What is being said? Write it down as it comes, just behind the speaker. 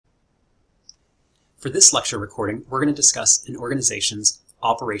For this lecture recording, we're going to discuss an organization's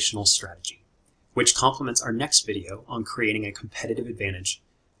operational strategy, which complements our next video on creating a competitive advantage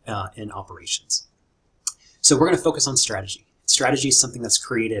in operations. So we're going to focus on strategy. Strategy is something that's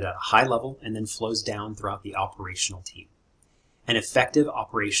created at a high level and then flows down throughout the operational team. An effective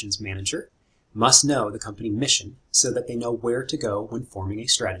operations manager must know the company mission so that they know where to go when forming a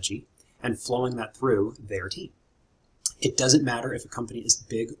strategy and flowing that through their team. It doesn't matter if a company is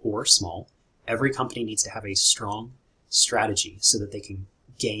big or small. Every company needs to have a strong strategy so that they can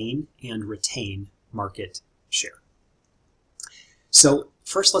gain and retain market share. So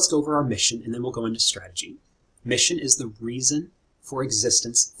first, let's go over our mission, and then we'll go into strategy. Mission is the reason for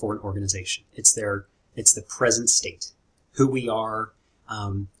existence for an organization. It's the present state, who we are,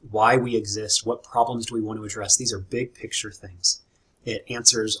 why we exist, what problems do we want to address. These are big picture things. It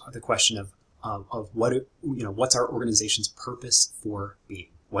answers the question of what's our organization's purpose for being.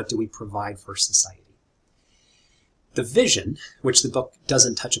 What do we provide for society? The vision, which the book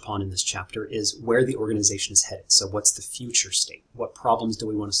doesn't touch upon in this chapter, is where the organization is headed. So what's the future state? What problems do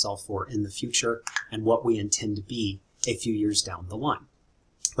we want to solve for in the future, and what we intend to be a few years down the line?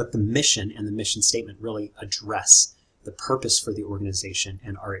 But the mission and the mission statement really address the purpose for the organization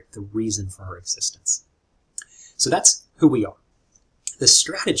and the reason for our existence. So that's who we are. The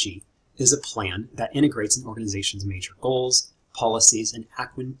strategy is a plan that integrates an organization's major goals, policies, and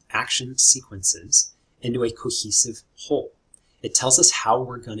action sequences into a cohesive whole. It tells us how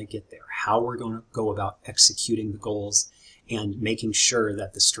we're going to get there, how we're going to go about executing the goals and making sure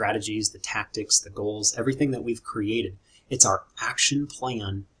that the strategies, the tactics, the goals, everything that we've created, it's our action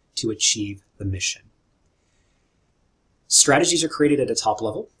plan to achieve the mission. Strategies are created at a top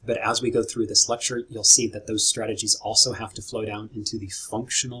level, but as we go through this lecture, you'll see that those strategies also have to flow down into the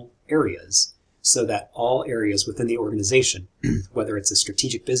functional areas so that all areas within the organization, whether it's a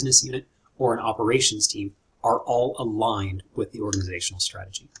strategic business unit or an operations team, are all aligned with the organizational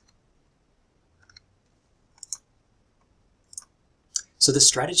strategy. So the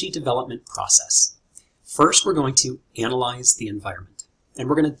strategy development process. First, we're going to analyze the environment, and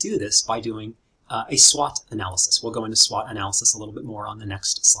we're going to do this by doing a SWOT analysis. We'll go into SWOT analysis a little bit more on the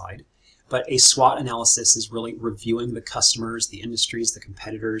next slide. But a SWOT analysis is really reviewing the customers, the industries, the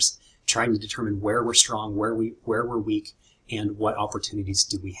competitors, trying to determine where we're strong, where we're weak, and what opportunities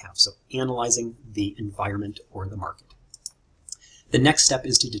do we have. So analyzing the environment or the market. The next step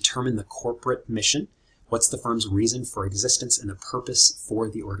is to determine the corporate mission. What's the firm's reason for existence and the purpose for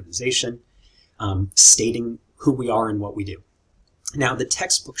the organization, stating who we are and what we do. Now, the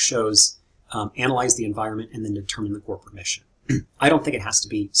textbook shows analyze the environment and then determine the corporate mission. I don't think it has to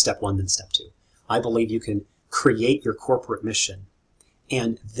be step one, then step two. I believe you can create your corporate mission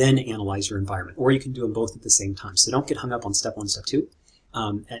and then analyze your environment, or you can do them both at the same time. So don't get hung up on step one, step two.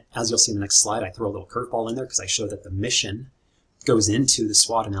 As you'll see in the next slide, I throw a little curveball in there because I show that the mission goes into the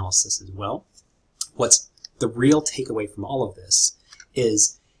SWOT analysis as well. What's the real takeaway from all of this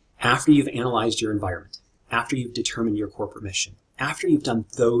is after you've analyzed your environment, after you've determined your corporate mission, after you've done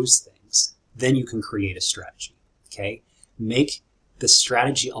those things, then you can create a strategy, okay? Make the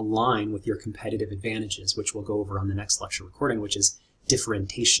strategy align with your competitive advantages, which we'll go over on the next lecture recording, which is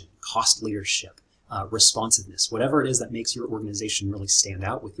differentiation, cost leadership, responsiveness, whatever it is that makes your organization really stand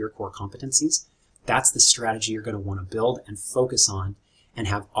out with your core competencies. That's the strategy you're going to want to build and focus on and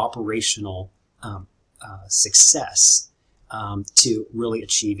have operational success to really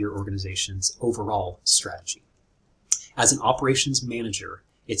achieve your organization's overall strategy. As an operations manager,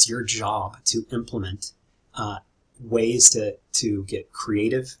 it's your job to implement ways to get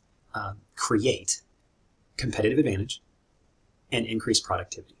creative, create competitive advantage, and increase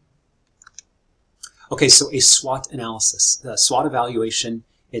productivity. Okay, so a SWOT analysis. The SWOT evaluation,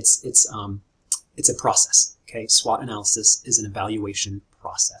 it's a process. Okay, SWOT analysis is an evaluation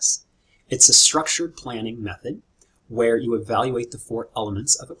process. It's a structured planning method where you evaluate the four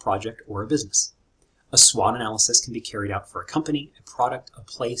elements of a project or a business. A SWOT analysis can be carried out for a company, a product, a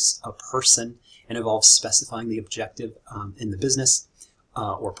place, a person, and involves specifying the objective in the business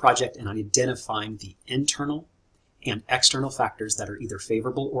or project and identifying the internal and external factors that are either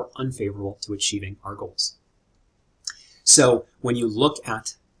favorable or unfavorable to achieving our goals. So when you look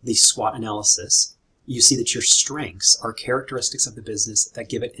at the SWOT analysis, you see that your strengths are characteristics of the business that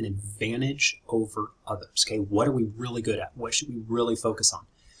give it an advantage over others. Okay, what are we really good at? What should we really focus on?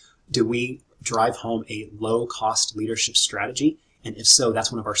 Do we drive home a low-cost leadership strategy? And if so,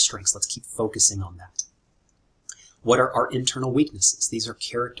 that's one of our strengths. Let's keep focusing on that. What are our internal weaknesses? These are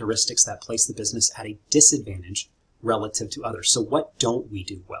characteristics that place the business at a disadvantage relative to others. So what don't we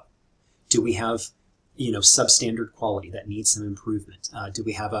do well? Do we have, substandard quality that needs some improvement? Do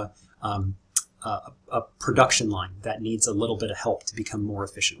we have a a production line that needs a little bit of help to become more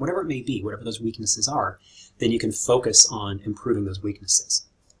efficient, whatever it may be, whatever those weaknesses are, then you can focus on improving those weaknesses.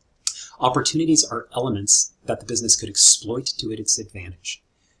 Opportunities are elements that the business could exploit to its advantage.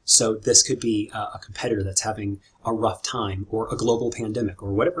 So this could be a competitor that's having a rough time, or a global pandemic,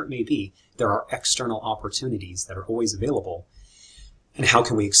 or whatever it may be. There are external opportunities that are always available, and how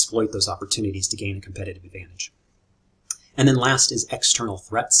can we exploit those opportunities to gain a competitive advantage? And then last is external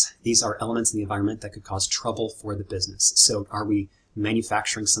threats. These are elements in the environment that could cause trouble for the business. So are we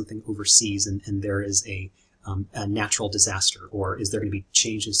manufacturing something overseas and there is a natural disaster, or is there going to be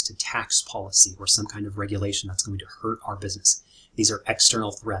changes to tax policy or some kind of regulation that's going to hurt our business? These are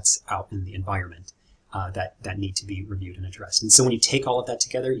external threats out in the environment that need to be reviewed and addressed. And so when you take all of that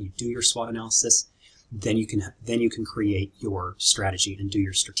together, you do your SWOT analysis, then you can create your strategy and do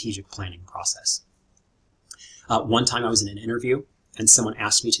your strategic planning process. One time I was in an interview and someone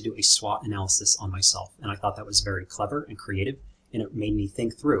asked me to do a SWOT analysis on myself, and I thought that was very clever and creative, and it made me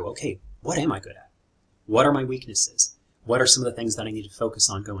think through, okay, what am I good at? What are my weaknesses? What are some of the things that I need to focus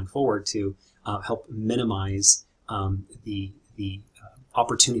on going forward to help minimize the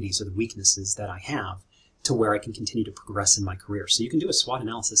opportunities or the weaknesses that I have, to where I can continue to progress in my career? So you can do a SWOT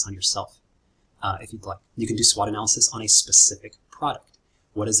analysis on yourself if you'd like. You can do SWOT analysis on a specific product.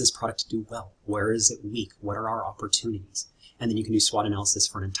 What does this product do well? Where is it weak? What are our opportunities? And then you can do SWOT analysis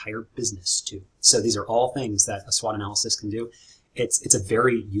for an entire business too. So these are all things that a SWOT analysis can do. It's a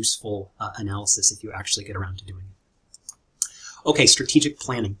very useful analysis if you actually get around to doing it. Okay, strategic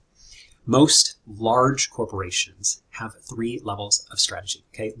planning. Most large corporations have 3 levels of strategy,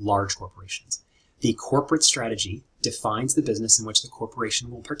 okay? Large corporations. The corporate strategy defines the business in which the corporation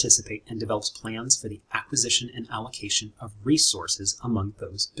will participate and develops plans for the acquisition and allocation of resources among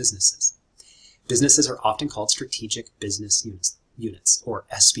those businesses. Businesses are often called strategic business units or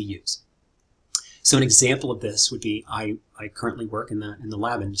SBUs. So an example of this would be, I currently work in the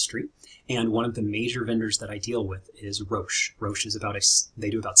lab industry, and one of the major vendors that I deal with is Roche. Roche is they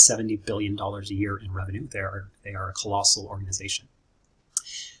do about $70 billion a year in revenue. They are a colossal organization.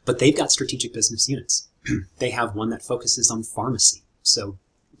 But they've got strategic business units. They have one that focuses on pharmacy, so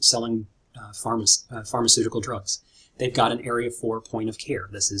selling pharmaceutical drugs. They've got an area for point of care.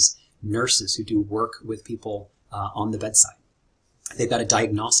 This is nurses who do work with people on the bedside. They've got a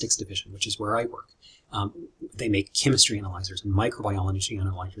diagnostics division, which is where I work. They make chemistry analyzers and microbiology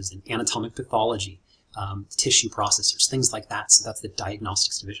analyzers and anatomic pathology, tissue processors, things like that. So that's the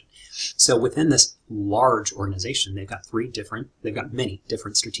diagnostics division. So within this large organization, they've got many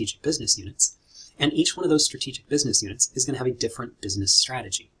different strategic business units. And each one of those strategic business units is going to have a different business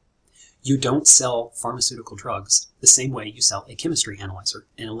strategy. You don't sell pharmaceutical drugs the same way you sell a chemistry analyzer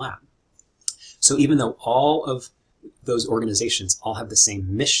in a lab. So even though all of those organizations all have the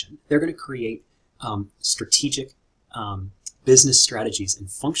same mission, they're going to create strategic business strategies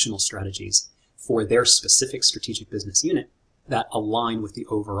and functional strategies for their specific strategic business unit that align with the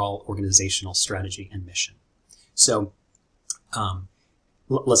overall organizational strategy and mission. So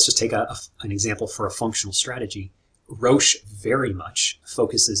let's just take an example for a functional strategy. Roche very much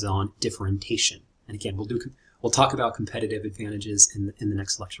focuses on differentiation. And again, we'll talk about competitive advantages in the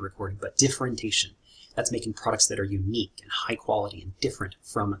next lecture recording, but differentiation, that's making products that are unique and high quality and different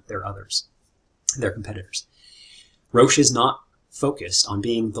from their competitors. Roche is not focused on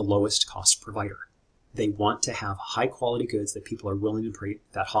being the lowest cost provider. They want to have high quality goods that people are willing to pay,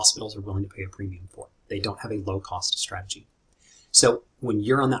 that hospitals are willing to pay a premium for. They don't have a low cost strategy. So when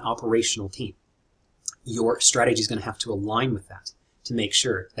you're on that operational team, your strategy is going to have to align with that to make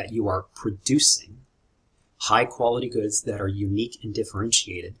sure that you are producing high quality goods that are unique and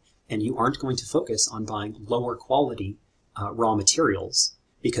differentiated, and you aren't going to focus on buying lower quality raw materials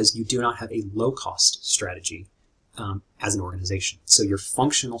because you do not have a low cost strategy as an organization. So your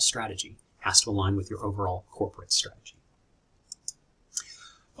functional strategy has to align with your overall corporate strategy.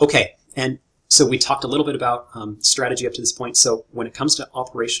 Okay, and so we talked a little bit about strategy up to this point. So when it comes to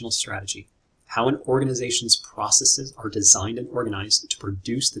operational strategy, how an organization's processes are designed and organized to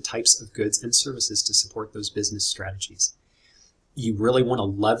produce the types of goods and services to support those business strategies. You really want to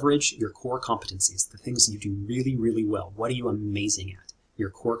leverage your core competencies, the things you do really, really well. What are you amazing at? Your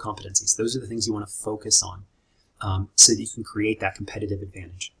core competencies. Those are the things you want to focus on so that you can create that competitive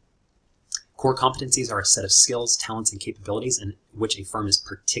advantage. Core competencies are a set of skills, talents, and capabilities in which a firm is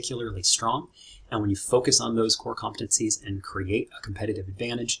particularly strong. And when you focus on those core competencies and create a competitive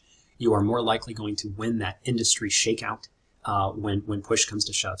advantage, you are more likely going to win that industry shakeout when push comes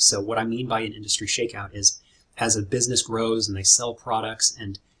to shove. So what I mean by an industry shakeout is as a business grows and they sell products,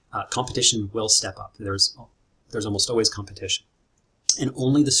 and competition will step up. There's almost always competition. And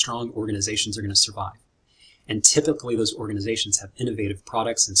only the strong organizations are going to survive. And typically those organizations have innovative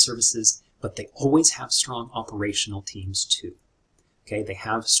products and services, but they always have strong operational teams too. Okay, they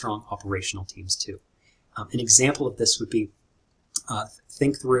have strong operational teams too. An example of this would be,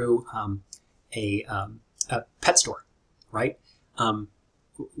 think through a pet store, right?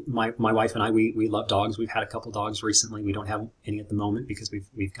 My wife and I, we love dogs. We've had a couple dogs recently. We don't have any at the moment because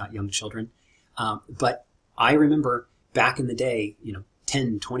we've got young children. But I remember back in the day,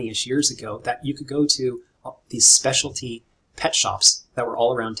 10, 20-ish years ago, that you could go to these specialty pet shops that were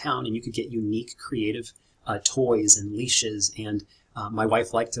all around town, and you could get unique, creative toys and leashes. And my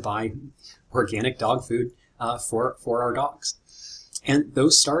wife liked to buy organic dog food for our dogs. And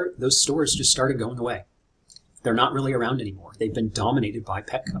those stores just started going away. They're not really around anymore. They've been dominated by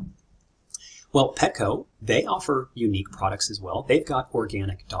Petco. Well, Petco, they offer unique products as well. They've got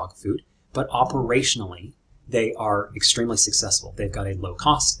organic dog food, but operationally, they are extremely successful. They've got a low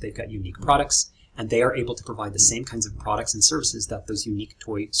cost, they've got unique products, and they are able to provide the same kinds of products and services that those unique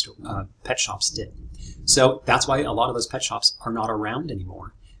pet shops did. So that's why a lot of those pet shops are not around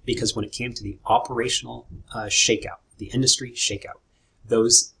anymore, because when it came to the operational shakeout, the industry shakeout,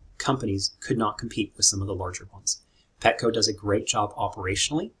 those companies could not compete with some of the larger ones. Petco does a great job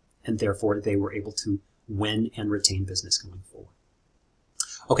operationally, and therefore they were able to win and retain business going forward.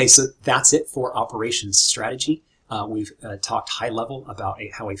 Okay, so that's it for operations strategy. We've talked high level about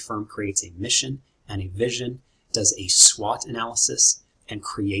how a firm creates a mission and a vision, does a SWOT analysis, and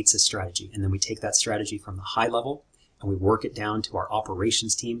creates a strategy. And then we take that strategy from the high level and we work it down to our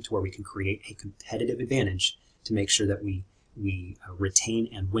operations team to where we can create a competitive advantage to make sure that we retain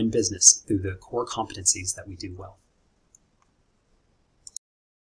and win business through the core competencies that we do well.